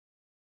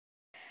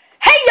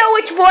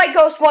it's your boy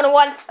Ghost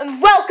 101,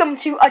 and welcome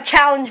to a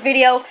challenge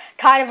video,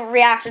 kind of a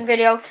reaction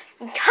video,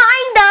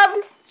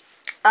 kind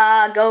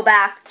of go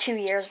back 2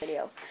 years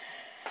video.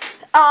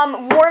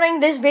 Warning,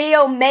 this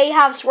video may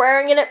have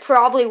swearing in it,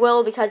 probably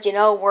will, because, you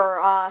know,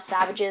 we're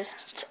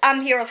savages.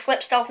 I'm here with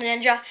Flip Stealth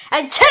Ninja,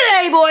 and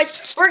today,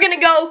 boys, we're gonna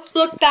go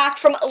look back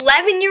from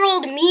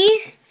 11-year-old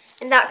me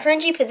in that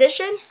cringy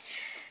position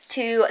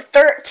to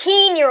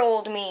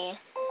 13-year-old me.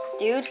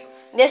 Dude,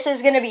 this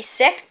is gonna be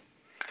sick.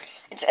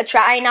 It's a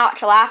try not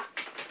to laugh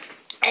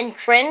and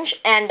cringe,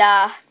 and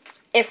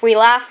if we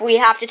laugh, we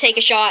have to take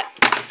a shot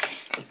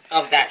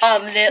of that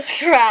of this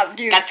crap,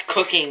 dude. That's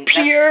cooking.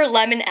 Pure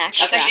lemon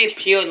extract. That's actually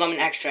pure lemon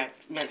extract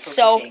meant for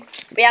so, cooking.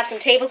 We have some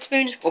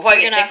tablespoons. We'll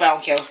probably get sick, but I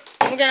don't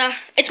care.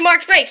 It's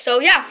March break, so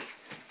yeah.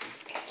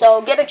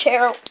 So get a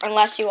chair,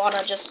 unless you want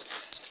to just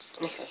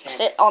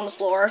sit on the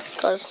floor,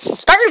 because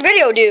start your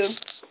video, dude.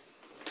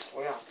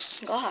 Oh, yeah.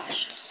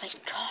 Gosh,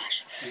 my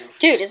gosh.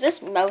 Dude, is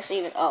this mouse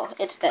even? Oh,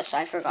 it's this.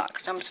 I forgot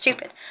because I'm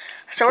stupid.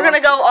 So we're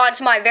gonna go on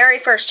to my very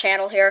first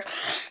channel here.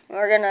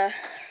 We're gonna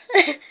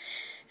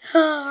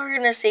we're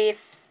gonna see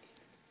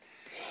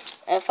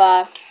if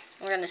we're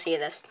gonna see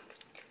this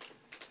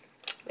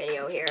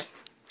video here.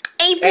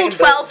 April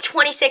 12th,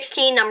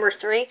 2016, number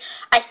 3.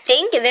 I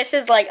think this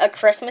is like a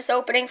Christmas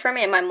opening for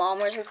me, and my mom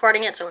was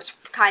recording it, so it's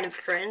kind of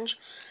cringe.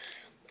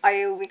 Are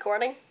you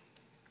recording?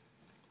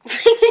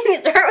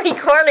 Start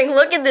recording.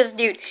 Look at this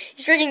dude.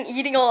 He's freaking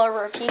eating all of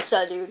our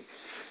pizza, dude.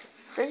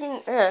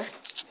 Freaking,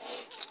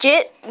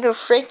 Get the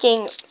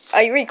freaking...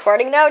 Are you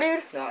recording now,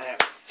 dude? No, yeah.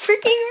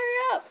 Freaking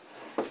hurry up.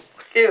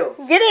 Ew.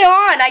 Get it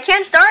on. I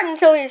can't start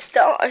until you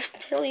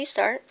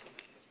start.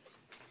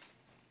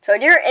 So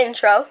do your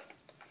intro.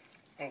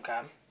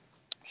 Okay.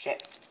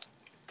 Shit.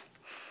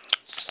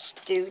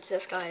 Dude,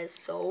 this guy is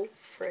so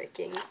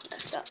freaking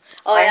messed up.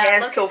 Oh, yeah.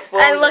 Look,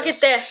 and look at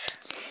this.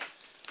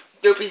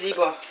 Dopey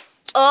zebra.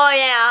 Oh,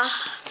 yeah.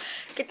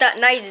 Get that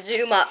nice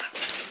zoom up.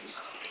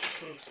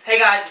 Hey,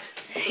 guys.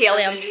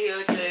 Helium.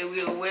 Today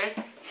we will win.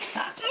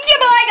 Your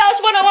boy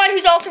Ghost 101,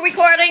 who's also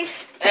recording.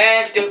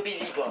 And Dopey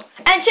zebra.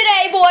 And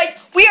today, boys,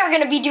 we are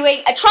going to be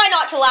doing a try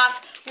not to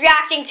laugh,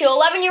 reacting to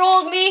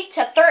 11-year-old me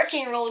to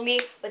 13-year-old me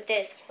with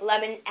this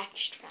lemon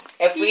extract.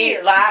 If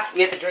we laugh,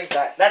 we have to drink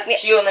that. That's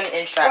pure lemon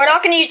extract. We're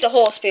not going to use the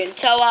whole spoon.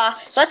 So,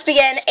 let's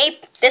begin.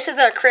 This is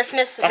a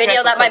Christmas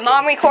video that my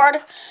mom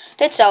recorded.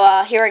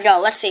 So, here we go.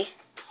 Let's see.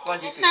 Come on,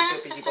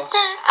 Dopey zebra.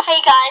 Hey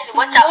guys,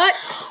 what's up?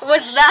 What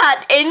was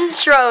that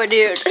intro,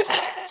 dude?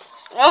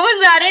 What was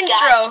that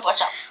intro? Guys,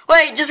 what's up?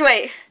 Wait, just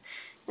wait.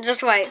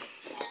 Just wait.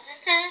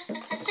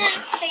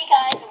 Hey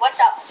guys, what's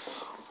up?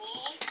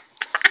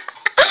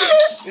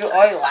 You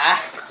always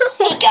laugh.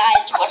 Hey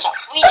guys, what's up?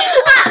 We just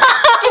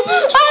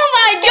Oh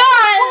my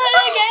god!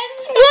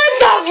 What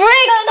the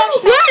frick?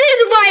 What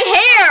is my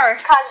hair?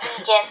 because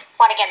we just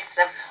won against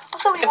them.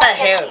 Also, we Look won at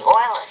that against hair. the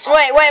Oilers.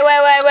 Wait.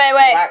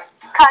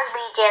 Because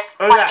we just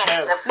Look won at that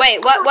against them.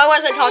 Wait, what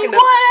was I talking We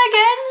about? won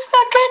against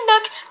the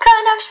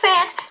Canucks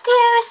fans do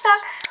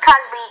suck.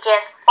 Because we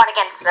just won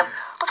against them.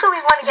 Also, we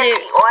won against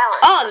Dude. the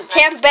Oilers. Oh, the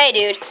Tampa Bay,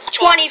 dude. It's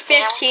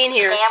 2015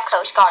 here. Sam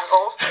Coast got a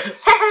goal.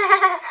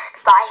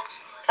 Goodbye,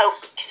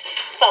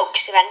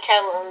 folks. Vento.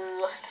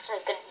 That's a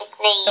good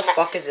nickname. The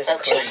fuck is this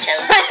Folks called? Vento.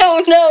 I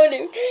don't know,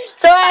 dude.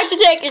 So I have to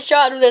take a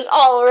shot of this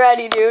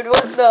already, dude.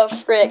 What the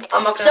frick?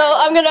 So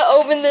I'm gonna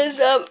open this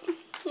up.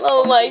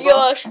 Oh my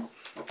gosh.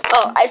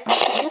 Oh,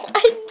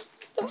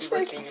 the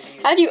frick.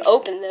 How do you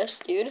open this,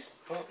 dude?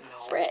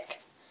 Frick.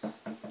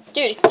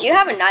 Dude, do you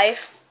have a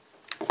knife?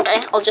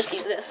 I'll just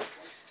use this.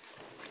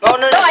 No,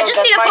 I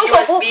just need a poke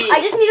hole. USB. I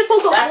just need a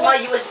poke hole. That's my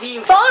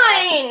USB.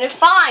 Fine.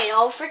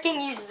 I'll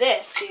freaking use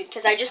this, dude,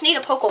 because I just need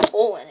to poke a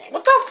hole in it.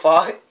 What the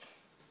fuck?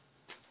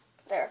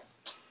 There.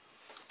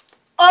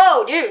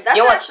 Oh, dude, that's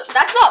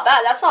not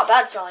bad. That's not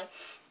bad smelling.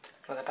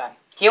 Look at that.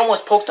 He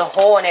almost poked a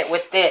hole in it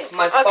with this.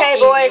 My fucking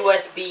boys.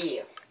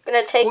 USB.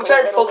 Gonna take. Who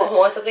tried to poke a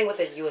hole in something with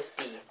a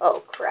USB?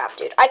 Oh crap,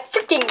 dude! I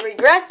freaking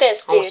regret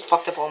this, dude. Almost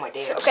fucked up all my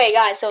data. Okay,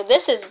 guys, so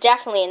this is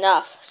definitely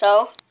enough.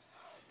 So.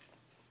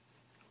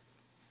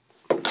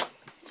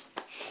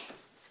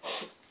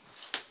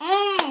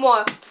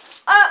 More.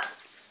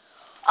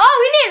 Oh,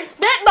 we need a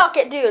spit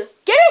bucket, dude.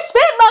 Get a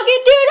spit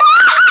bucket, dude.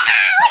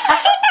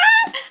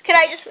 Can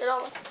I just spit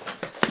on?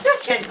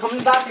 Yes, kid, come to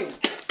the bathroom.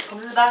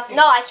 Come to the bathroom.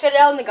 No, I spit it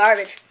out in the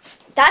garbage.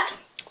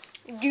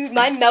 Dude,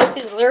 my mouth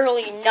is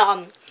literally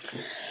numb.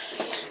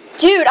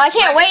 Dude, I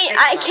can't wait.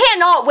 I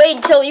cannot wait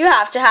until you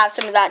have to have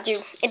some of that,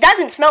 dude. It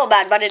doesn't smell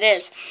bad, but it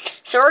is.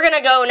 So we're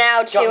gonna go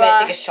now to. Do you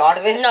want me to take a shot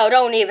of it? No,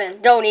 don't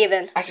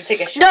even. I should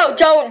take a shot. No, of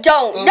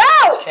don't. it.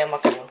 No. Okay, I'm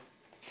not gonna.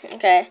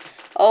 Okay,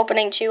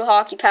 opening 2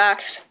 hockey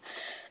packs.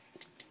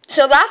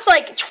 So that's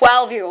like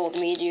 12-year-old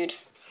me, dude.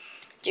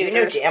 You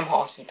know damn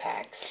hockey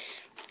packs.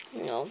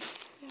 No,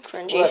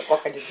 cringy. What the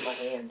fuck I did to my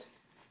hand?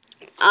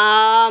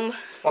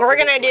 We're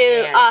gonna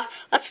do.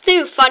 Let's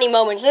do funny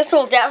moments. This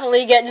will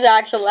definitely get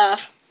Zach to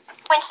laugh.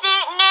 What the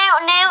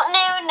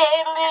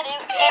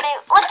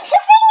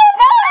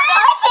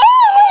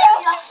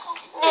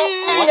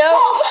finger? No.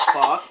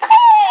 Fuck.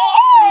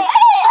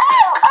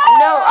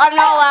 No. No, I'm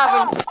not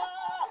laughing.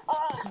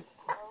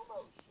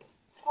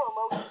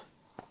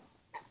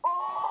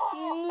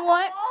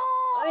 What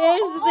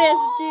is this,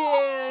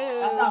 dude?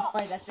 That's not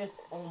funny. That's just,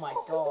 oh my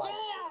god.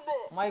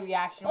 My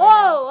reaction right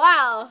Oh, now.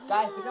 wow.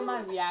 Guys, look at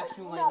my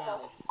reaction right now.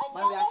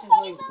 My reaction is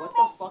like, what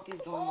the fuck is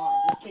going on?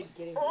 Is this kid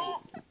getting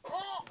raped?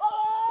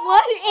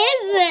 What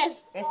is this?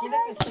 It seems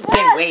like this kid's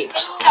getting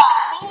raped. I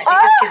think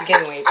this kid's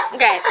getting raped.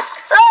 Okay.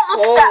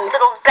 Oh, that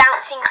little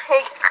bouncing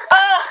pig.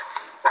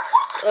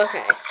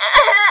 Okay.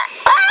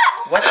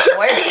 What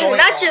is going on?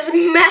 That just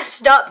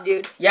messed up,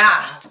 dude.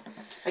 Yeah.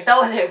 Like, that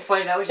wasn't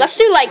funny. That was Let's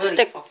just do like really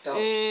the. fucked up.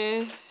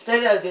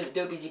 That was a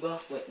dopey zebra.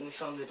 Wait, let me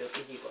show him the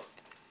dopey zebra.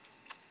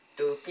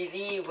 Dopey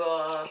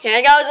zebra. Here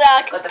you go,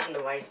 Zach. Got that from the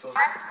right store.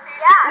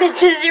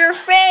 This is your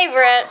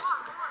favorite.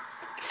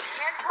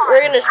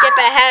 We're gonna skip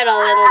ahead a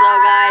little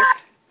though,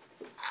 guys.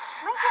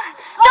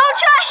 Don't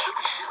try.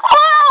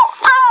 Oh.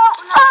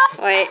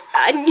 Wait,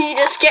 I need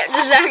to skip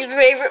to Zach's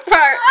favorite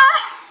part.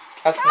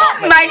 That's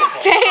not My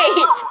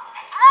face.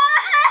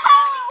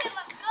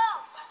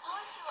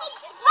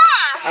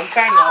 I'm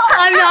trying not to.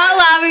 I'm not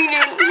laughing,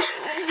 dude.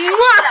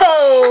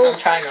 Whoa! I'm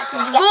trying not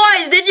to.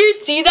 Boys, did you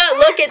see that?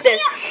 Look at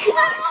this.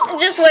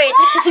 Just wait.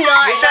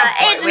 Not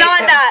that. It's not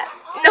that.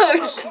 No.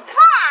 Look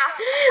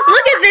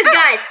at this,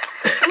 guys.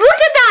 Look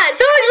at that.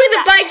 Someone with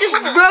a bike just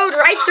rode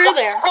right through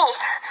there. Please.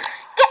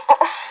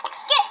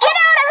 Get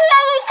out of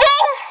here, you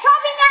thing!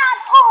 Dropping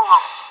out!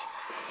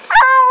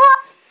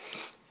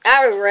 I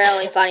have a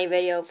really funny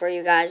video for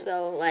you guys,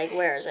 though. Like,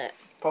 where is it?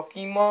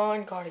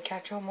 Pokemon, gotta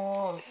catch 'em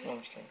all. No, I'm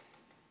just kidding.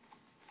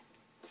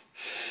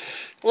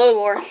 Load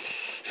War.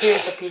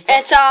 Here's the pizza.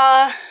 It's,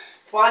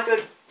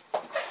 Sponsored.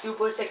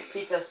 Super 6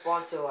 Pizza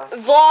sponsor us.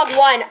 Vlog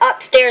 1,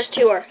 upstairs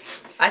tour.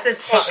 I said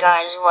Hey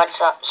guys, what's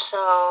up?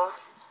 So,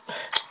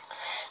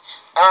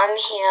 I'm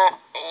here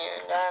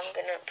and I'm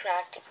gonna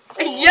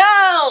practically.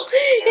 Yo!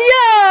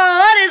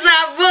 What is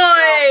that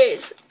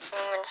voice?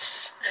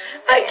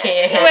 I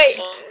can't.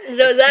 Wait,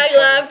 so Zach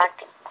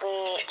laughed.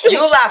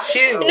 You laugh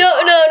too. No.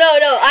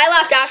 I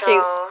laughed after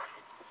you.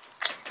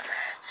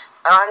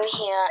 I'm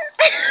here.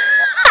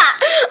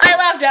 I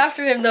laughed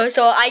after him though,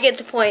 so I get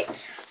the point.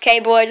 Okay,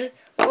 boys,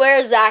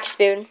 where's Zach's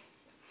spoon?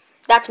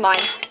 That's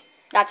mine.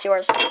 That's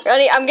yours.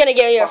 Ready? I'm gonna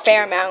give you a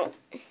fair amount.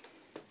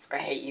 I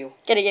hate you.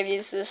 Gonna give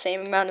you the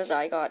same amount as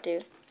I got,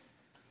 dude.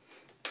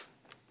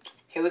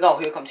 Here we go.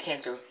 Here comes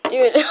cancer.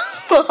 Dude,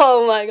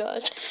 oh my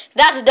gosh.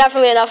 That's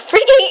definitely enough.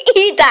 Freaking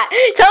eat that.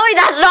 Tell me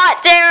that's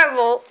not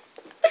terrible.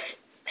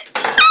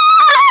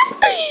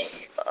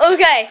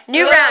 Okay,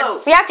 new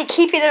round. We have to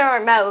keep it in our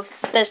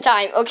mouths this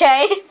time,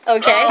 okay?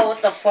 Okay. Oh,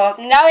 what the fuck?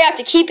 Now we have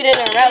to keep it in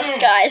our mouths,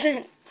 guys.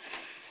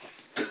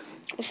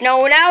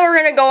 So now we're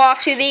gonna go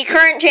off to the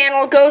current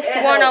channel, Ghost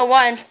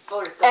 101,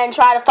 and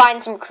try to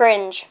find some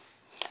cringe.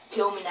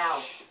 Kill me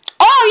now.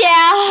 Oh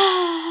yeah!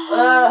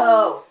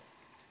 Oh,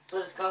 so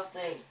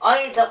disgusting.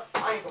 I need some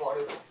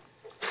water.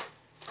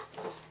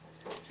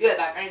 Get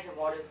back. I need some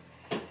water.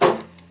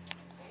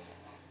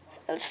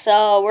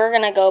 So we're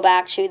gonna go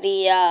back to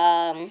the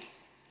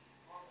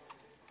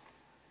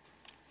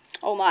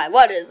Oh my,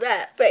 what is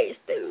that face,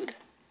 dude?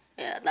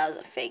 Yeah, that was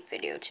a fake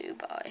video too,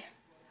 boy.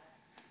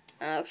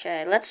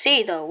 Okay, let's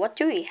see though. What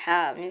do we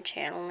have? New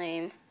channel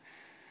name.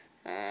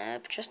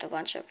 Just a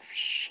bunch of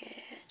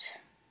shit.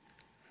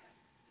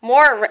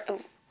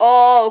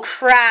 Oh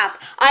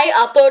crap! I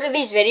uploaded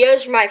these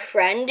videos for my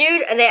friend,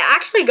 dude, and they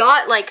actually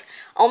got like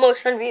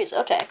almost 10 views.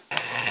 Okay.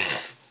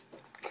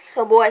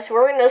 So boys,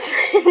 we're gonna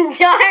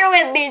start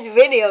with these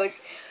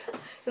videos.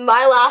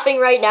 My laughing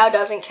right now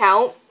doesn't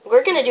count.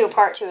 We're gonna do a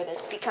part 2 of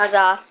this because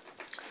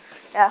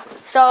yeah.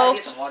 So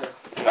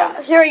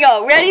yeah, here we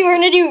go. Ready? We're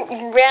gonna do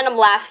random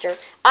laughter.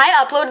 I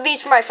uploaded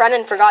these for my friend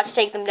and forgot to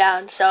take them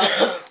down, so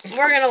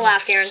we're gonna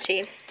laugh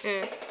guarantee.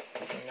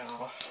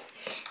 No.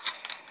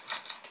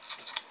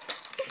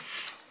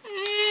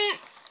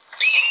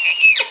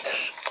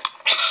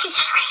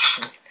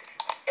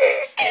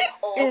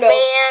 Old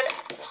man.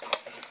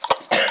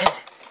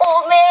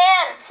 Old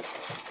man.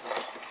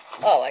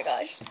 Oh my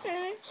gosh.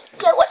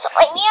 Yo, what's up,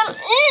 man?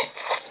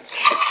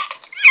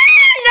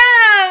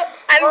 No!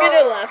 I'm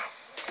gonna laugh.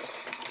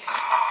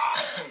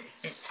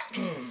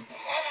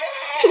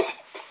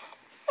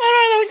 I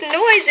don't know those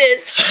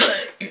noises.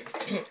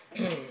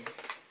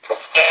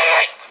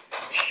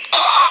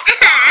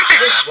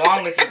 What's wrong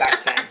with you back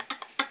then?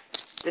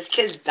 This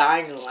kid's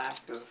dying of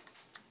laughter.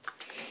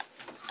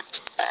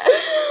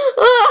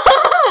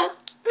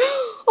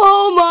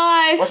 Oh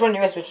my. Which one's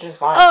yours? Which one's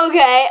mine?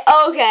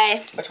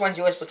 Okay. Which one's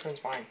yours? Which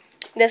one's mine?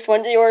 This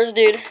one's yours,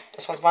 dude.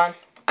 This one's mine?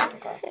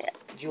 Okay. Yeah.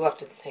 You have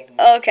to take them.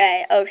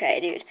 Okay,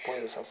 dude. Pour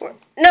yourself some.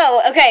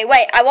 No, okay,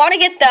 wait. I want to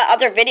get the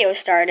other video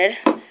started.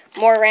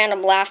 More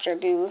random laughter,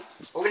 boo.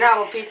 We're gonna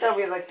have a pizza.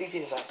 We have like 3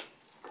 pizzas left.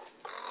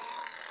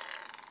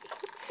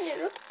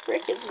 Dude, what the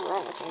frick is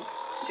wrong with me?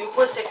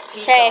 Super 6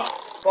 Pizza. Okay.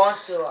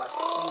 Sponsor us,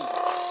 please.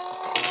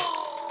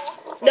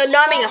 The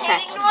numbing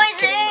effect.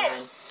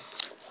 Noises.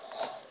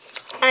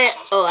 I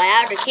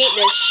have to keep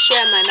this shit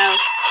in my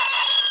mouth.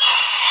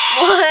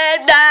 What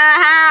the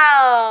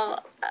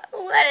hell?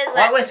 What is What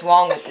that? was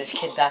wrong with this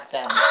kid back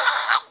then?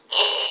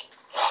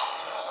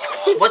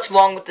 What's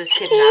wrong with this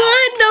kid now?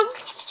 What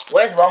the?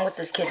 What is wrong with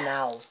this kid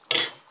now?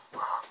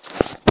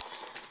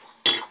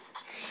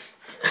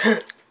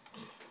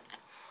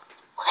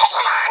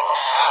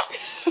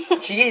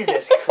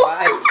 Jesus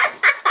Christ.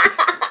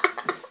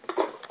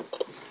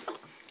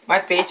 My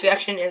face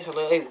reaction is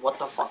literally what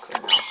the fuck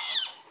right now.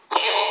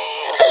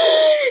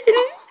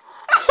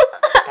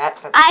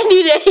 I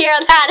need to hear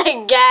that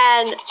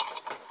again.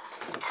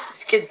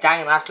 This kid's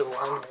dying laughter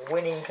while I'm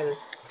winning because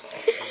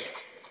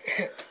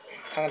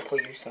I'm gonna pull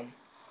you some.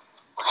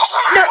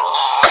 No.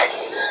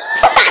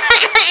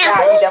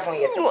 Yeah, you definitely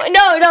get some.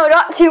 No,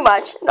 not too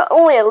much. No,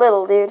 only a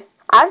little, dude.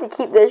 I have to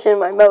keep this in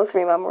my mouth,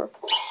 remember?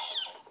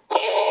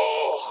 Okay.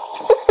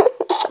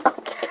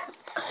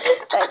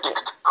 Thank you.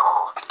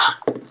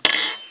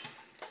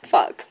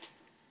 Fuck.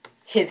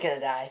 He's gonna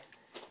die.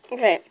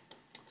 Okay.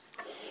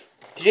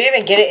 Did you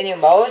even get it in your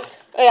mouth?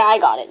 Oh, yeah, I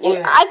got it, dude.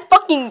 Yeah. I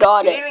fucking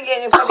got You it. didn't even get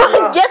it in your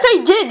fucking mouth. Yes,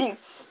 I did.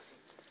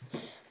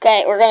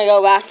 Okay, we're gonna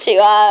go back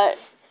to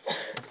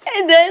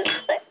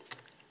this.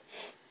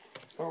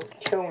 Oh,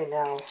 kill me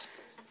now.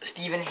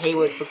 Stephen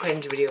Haywood for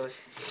cringe videos.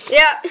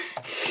 Yeah.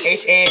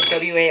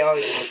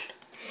 HAWARD.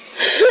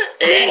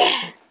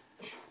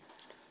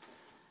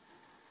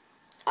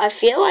 I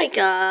feel like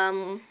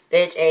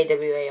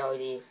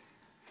HAWARD.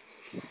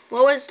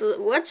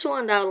 what's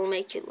one that'll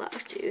make you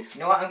laugh, dude? You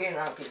know what? I'm getting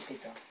another piece of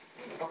pizza.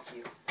 Fuck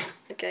you.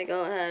 Okay,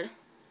 go ahead.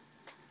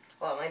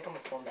 Well, let me put my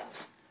phone down.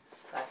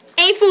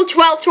 April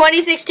 12th,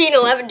 2016,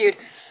 11, dude.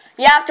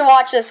 You have to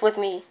watch this with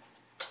me.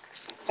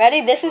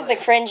 Ready? This is the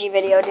cringy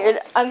video, dude.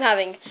 I'm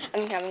having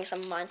some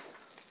of mine.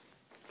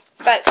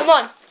 Right, come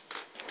on.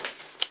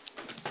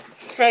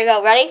 Here you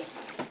go. Ready?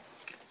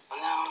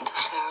 Now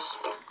downstairs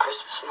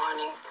Christmas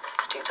morning,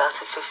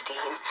 2015,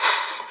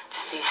 to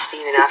see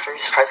Steven after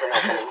his present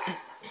opening.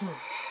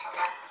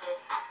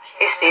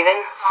 Hey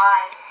Steven,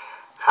 Hi.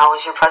 how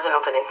was your present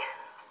opening?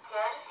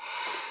 Good?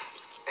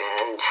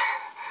 And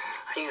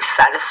are you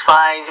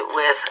satisfied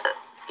with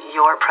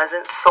your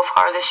presents so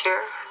far this year?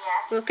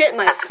 Yes. Look at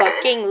my That's good.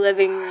 fucking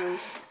living room.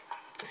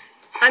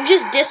 I'm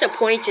just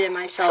disappointed in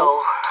myself.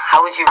 So,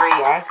 how would you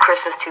rate What?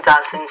 Christmas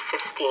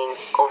 2015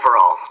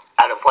 overall,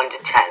 out of 1 to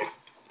 10?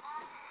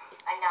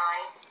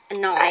 A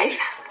 9. Nice.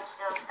 Nice. There's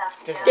still stuff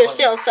to do. There's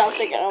still stuff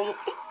to go.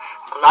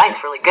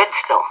 9's really good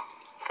still.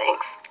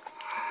 Thanks.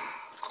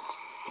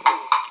 Well,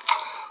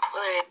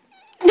 there you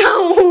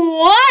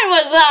What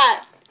was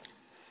that?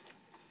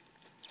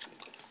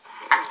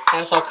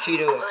 Airsoft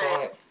Cheeto.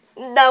 It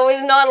That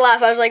was not a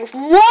laugh. I was like,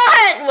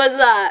 what was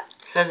that?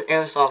 says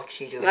Airsoft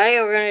Cheeto. Ready?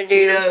 We're gonna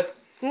do Cheeto.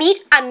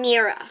 Meet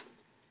Amira.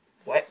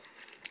 What?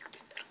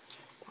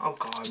 Oh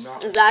god, no.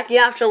 Zach, you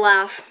have to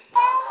laugh.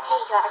 Hey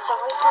guys, so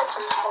we had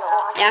just gonna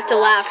watch. You have to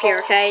laugh here,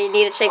 okay? You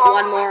need to take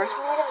one more. Meet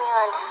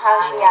Amira and how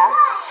she acts.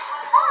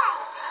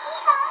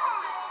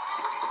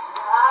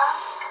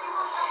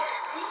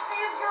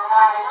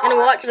 I'm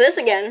gonna watch this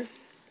again.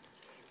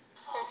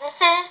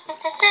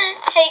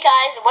 Hey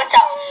guys, what's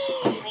up?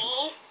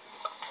 We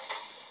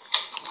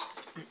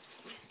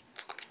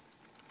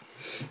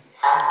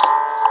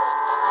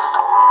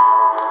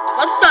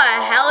What the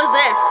hell is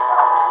this?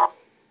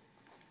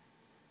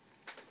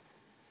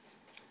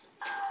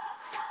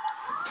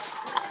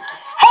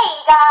 Hey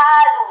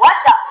guys,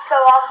 what's up? So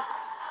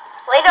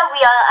later we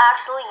are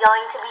actually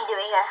going to be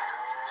doing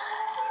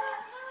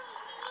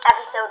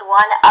episode 1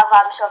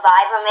 of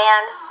Survivor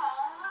Man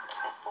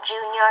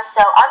Junior.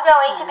 So I'm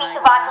going to be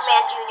Survivor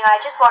Man Junior. I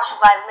just watched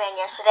Survivor Man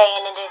yesterday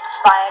and it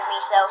inspired me,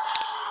 so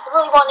I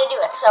really want to do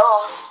it. So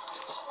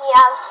we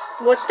have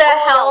What the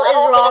hell is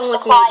wrong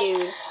with me,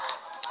 dude?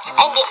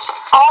 and it's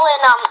all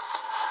in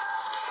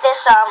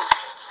this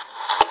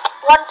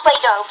one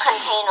Play-Doh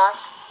container.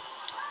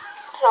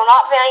 So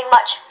not very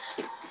much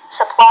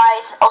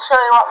supplies. I'll show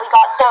you what we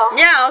got though.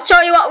 Yeah, I'll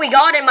show you what we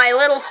got in my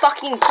little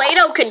fucking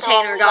Play-Doh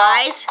container,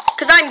 guys.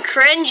 Cause I'm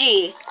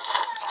cringy.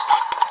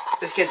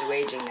 This kid's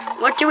raging now.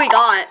 What do we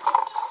got?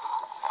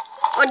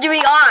 What do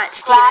we got,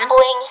 Steven?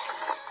 Grappling,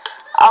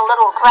 a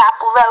little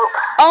grapple rope.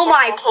 Oh just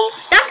my! in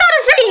case That's not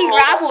a freaking we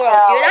grapple need it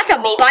rope, to dude. That's a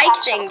maybe bike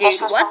catch thing, some dude.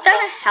 fish or What the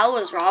something. hell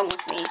was wrong with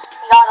me?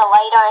 We got a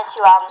lighter to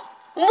What?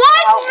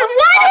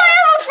 Why do I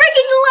have a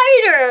freaking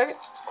lighter?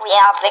 We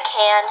have the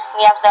can.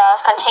 We have the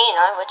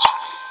container, which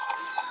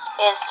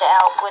is to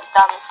help with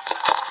the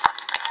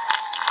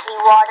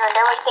water and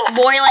everything.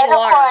 Boiling and of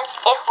water. course,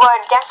 if we're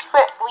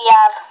desperate, we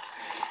have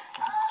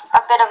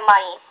a bit of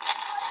money.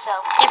 So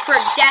If we're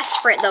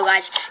desperate, though,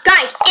 guys.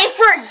 Guys, if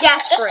we're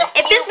desperate.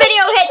 If this few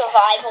video basic hits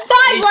survival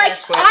 5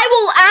 likes, desperate. I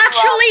will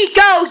actually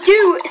go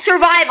do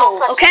survival,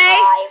 for okay?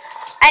 survive.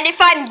 And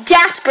if I'm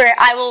desperate,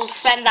 I will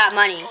spend that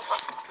money.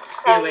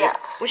 So Anyway. yeah.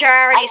 Which I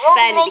already I will be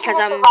spent making because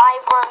a I'm...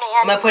 Survivor Man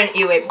I'm gonna put an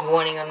E-Wave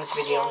warning on this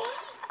video.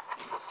 series.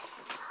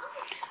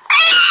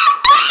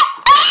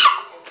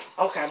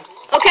 Okay.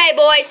 Okay,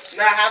 boys.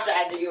 Now I have to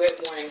add the E-Wave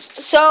warning.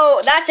 So,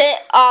 that's it.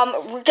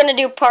 We're gonna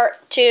do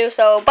part 2,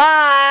 so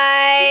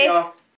bye! Yeah.